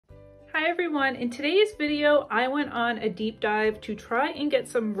Hi everyone, in today's video I went on a deep dive to try and get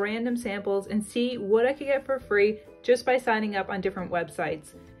some random samples and see what I could get for free just by signing up on different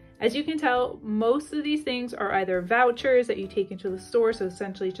websites. As you can tell, most of these things are either vouchers that you take into the store, so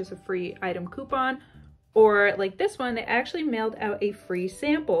essentially just a free item coupon, or like this one, they actually mailed out a free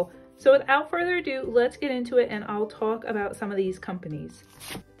sample. So without further ado, let's get into it and I'll talk about some of these companies.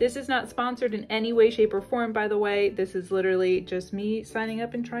 This is not sponsored in any way, shape, or form, by the way. This is literally just me signing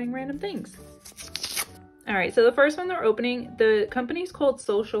up and trying random things. All right, so the first one they're opening, the company's called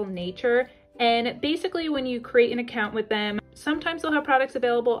Social Nature. And basically when you create an account with them, sometimes they'll have products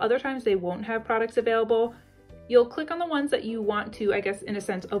available, other times they won't have products available. You'll click on the ones that you want to, I guess, in a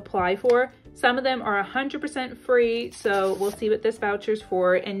sense, apply for. Some of them are 100% free, so we'll see what this voucher's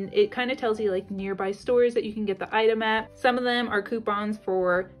for, and it kind of tells you like nearby stores that you can get the item at. Some of them are coupons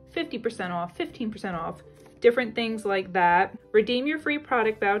for 50% off, 15% off, different things like that. Redeem your free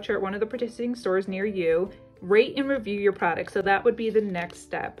product voucher at one of the participating stores near you. Rate and review your product. So that would be the next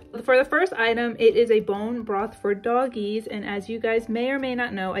step. For the first item, it is a bone broth for doggies. And as you guys may or may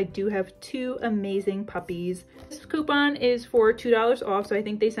not know, I do have two amazing puppies. This coupon is for $2 off. So I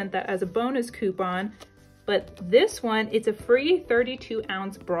think they sent that as a bonus coupon. But this one, it's a free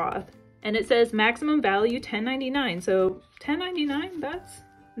 32-ounce broth. And it says maximum value $10.99. So $10.99, that's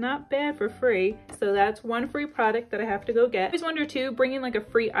not bad for free. So that's one free product that I have to go get. I always wonder too, bringing like a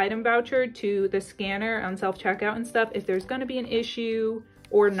free item voucher to the scanner on self-checkout and stuff, if there's going to be an issue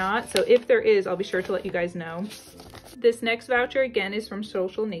or not. So if there is, I'll be sure to let you guys know. This next voucher again is from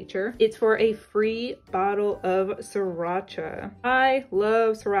Social Nature. It's for a free bottle of sriracha. I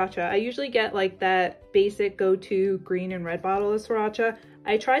love sriracha. I usually get like that basic go-to green and red bottle of sriracha.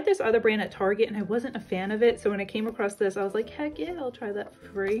 I tried this other brand at Target and I wasn't a fan of it. So when I came across this, I was like, heck yeah, I'll try that for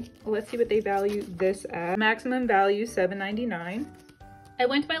free. Let's see what they value this at. Maximum value $7.99. I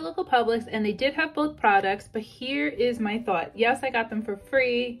went to my local Publix and they did have both products, but here is my thought. Yes, I got them for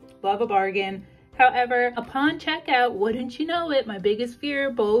free. Love a bargain. However, upon checkout, wouldn't you know it, my biggest fear,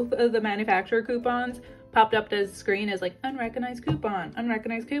 both of the manufacturer coupons popped up to the screen as like unrecognized coupon,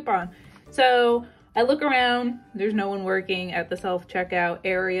 unrecognized coupon. So I look around, there's no one working at the self-checkout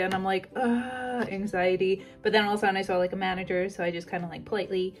area and I'm like, anxiety. But then all of a sudden I saw like a manager, so I just kind of like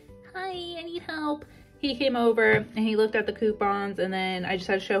politely, hi, I need help. He came over and he looked at the coupons and then I just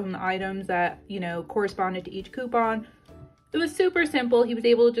had to show him the items that, you know, corresponded to each coupon. It was super simple. He was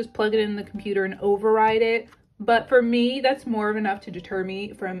able to just plug it in the computer and override it. But for me, that's more of enough to deter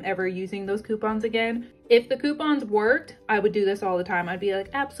me from ever using those coupons again. If the coupons worked, I would do this all the time. I'd be like,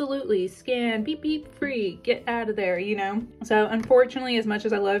 absolutely, scan, beep, beep, free, get out of there, you know? So unfortunately, as much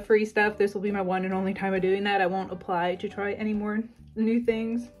as I love free stuff, this will be my one and only time of doing that. I won't apply to try any more new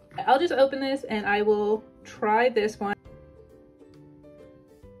things. I'll just open this and I will try this one.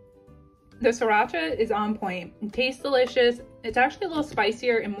 The sriracha is on point. It tastes delicious. It's actually a little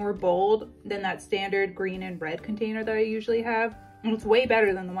spicier and more bold than that standard green and red container that I usually have. And it's way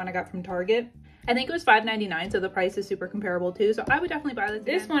better than the one I got from Target. I think it was $5.99, so the price is super comparable too. So I would definitely buy this.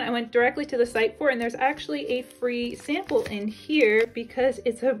 This one I went directly to the site for, and there's actually a free sample in here because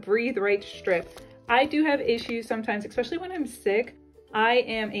it's a breathe right strip. I do have issues sometimes, especially when I'm sick. I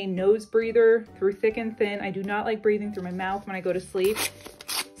am a nose breather through thick and thin. I do not like breathing through my mouth when I go to sleep.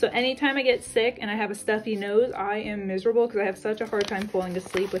 So anytime I get sick and I have a stuffy nose, I am miserable because I have such a hard time falling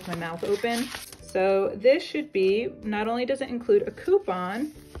asleep with my mouth open. So this should be, not only does it include a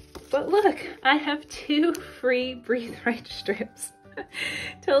coupon, but look, I have two free breathe right strips.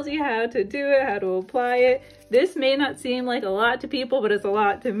 Tells you how to do it, how to apply it. This may not seem like a lot to people, but it's a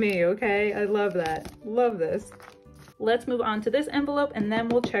lot to me, okay? I love that. Love this. Let's move on to this envelope and then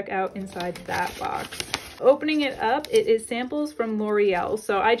we'll check out inside that box. Opening it up, it is samples from L'Oreal.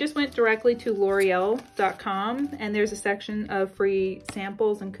 So I just went directly to L'Oreal.com and there's a section of free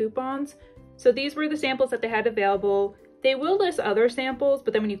samples and coupons. So these were the samples that they had available. They will list other samples,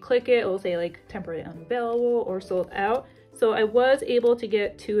 but then when you click it, it will say like temporarily unavailable or sold out. So I was able to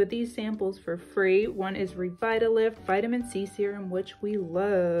get two of these samples for free. One is Revitalift Vitamin C Serum, which we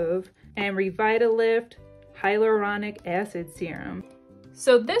love, and Revitalift Hyaluronic Acid Serum.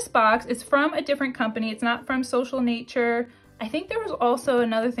 So this box is from a different company. It's not from Social Nature. I think there was also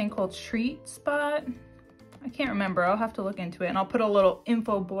another thing called Treat Spot. I can't remember. I'll have to look into it and I'll put a little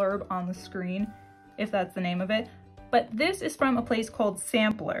info blurb on the screen if that's the name of it. But this is from a place called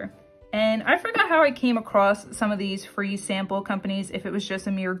Sampler. And I forgot how I came across some of these free sample companies, if it was just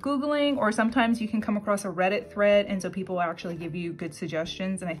a mere Googling, or sometimes you can come across a Reddit thread and so people will actually give you good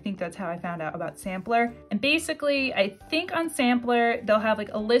suggestions. And I think that's how I found out about Sampler. And basically, I think on Sampler, they'll have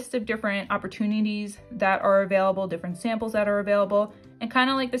like a list of different opportunities that are available, different samples that are available. And kind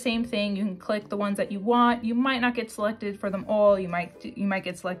of like the same thing, you can click the ones that you want. You might not get selected for them all. You might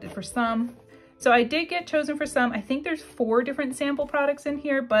get selected for some. So I did get chosen for some. I think there's 4 different sample products in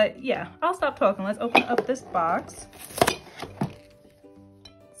here, but yeah, I'll stop talking. Let's open up this box.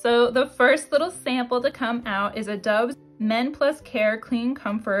 So the first little sample to come out is a Dove's Men Plus Care Clean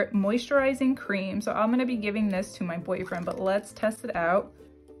Comfort Moisturizing Cream. So I'm gonna be giving this to my boyfriend, but let's test it out.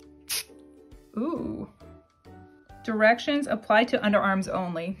 Ooh. Directions: apply to underarms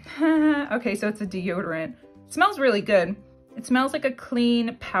only. Okay, so it's a deodorant. It smells really good. It smells like a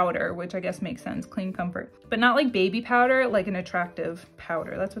clean powder, which I guess makes sense, clean comfort. But not like baby powder, like an attractive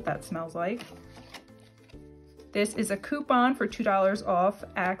powder. That's what that smells like. This is a coupon for $2 off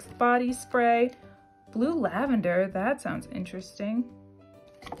Axe body spray. Blue lavender, that sounds interesting.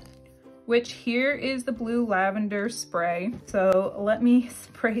 Which here is the blue lavender spray. So let me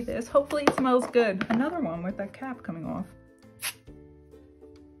spray this. Hopefully it smells good. Another one with that cap coming off.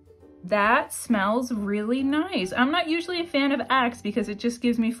 That smells really nice. I'm not usually a fan of Axe because it just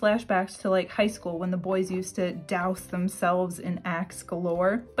gives me flashbacks to like high school when the boys used to douse themselves in Axe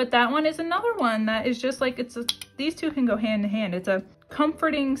galore. But that one is another one that is just like, these two can go hand in hand. It's a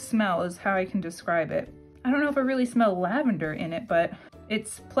comforting smell is how I can describe it. I don't know if I really smell lavender in it, but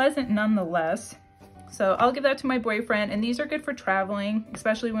it's pleasant nonetheless. So I'll give that to my boyfriend, and these are good for traveling,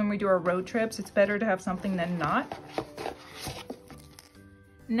 especially when we do our road trips. It's better to have something than not.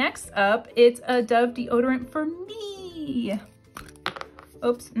 Next up, it's a Dove deodorant for me.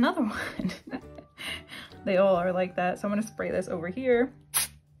 Oops, another one. They all are like that. So I'm gonna spray this over here.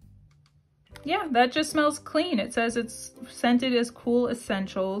 Yeah, that just smells clean. It says it's scented as Cool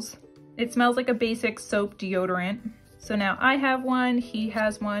Essentials. It smells like a basic soap deodorant. So now I have one, he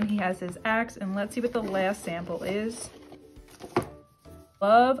has one, he has his Axe, and let's see what the last sample is.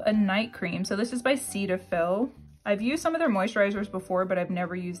 Love a night cream. So this is by Cetaphil. I've used some of their moisturizers before, but I've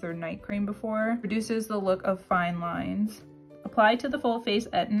never used their night cream before. Reduces the look of fine lines. Apply to the full face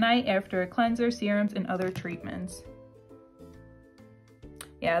at night after a cleanser, serums, and other treatments.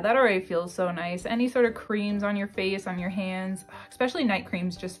 Yeah, that already feels so nice. Any sort of creams on your face, on your hands, especially night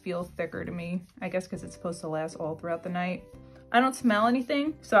creams, just feel thicker to me. I guess because it's supposed to last all throughout the night. I don't smell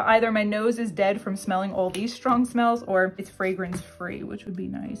anything, so either my nose is dead from smelling all these strong smells or it's fragrance free, which would be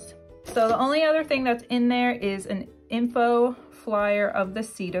nice. So the only other thing that's in there is an info flyer of the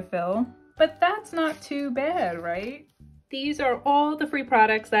Cetaphil, but that's not too bad, right? These are all the free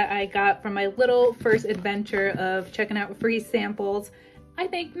products that I got from my little first adventure of checking out free samples. I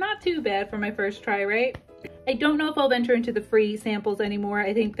think not too bad for my first try, right? I don't know if I'll venture into the free samples anymore.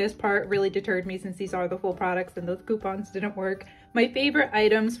 I think this part really deterred me since these are the full products and those coupons didn't work. My favorite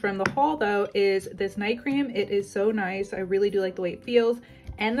items from the haul though is this night cream. It is so nice. I really do like the way it feels.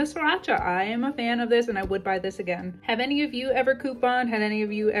 And the sriracha, I am a fan of this and I would buy this again. Have any of you ever couponed? Had any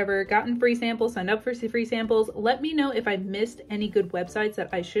of you ever gotten free samples, signed up for free samples? Let me know if I missed any good websites that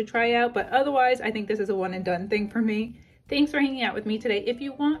I should try out, but otherwise I think this is a one and done thing for me. Thanks for hanging out with me today. If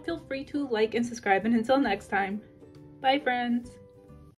you want, feel free to like and subscribe, and until next time, bye friends.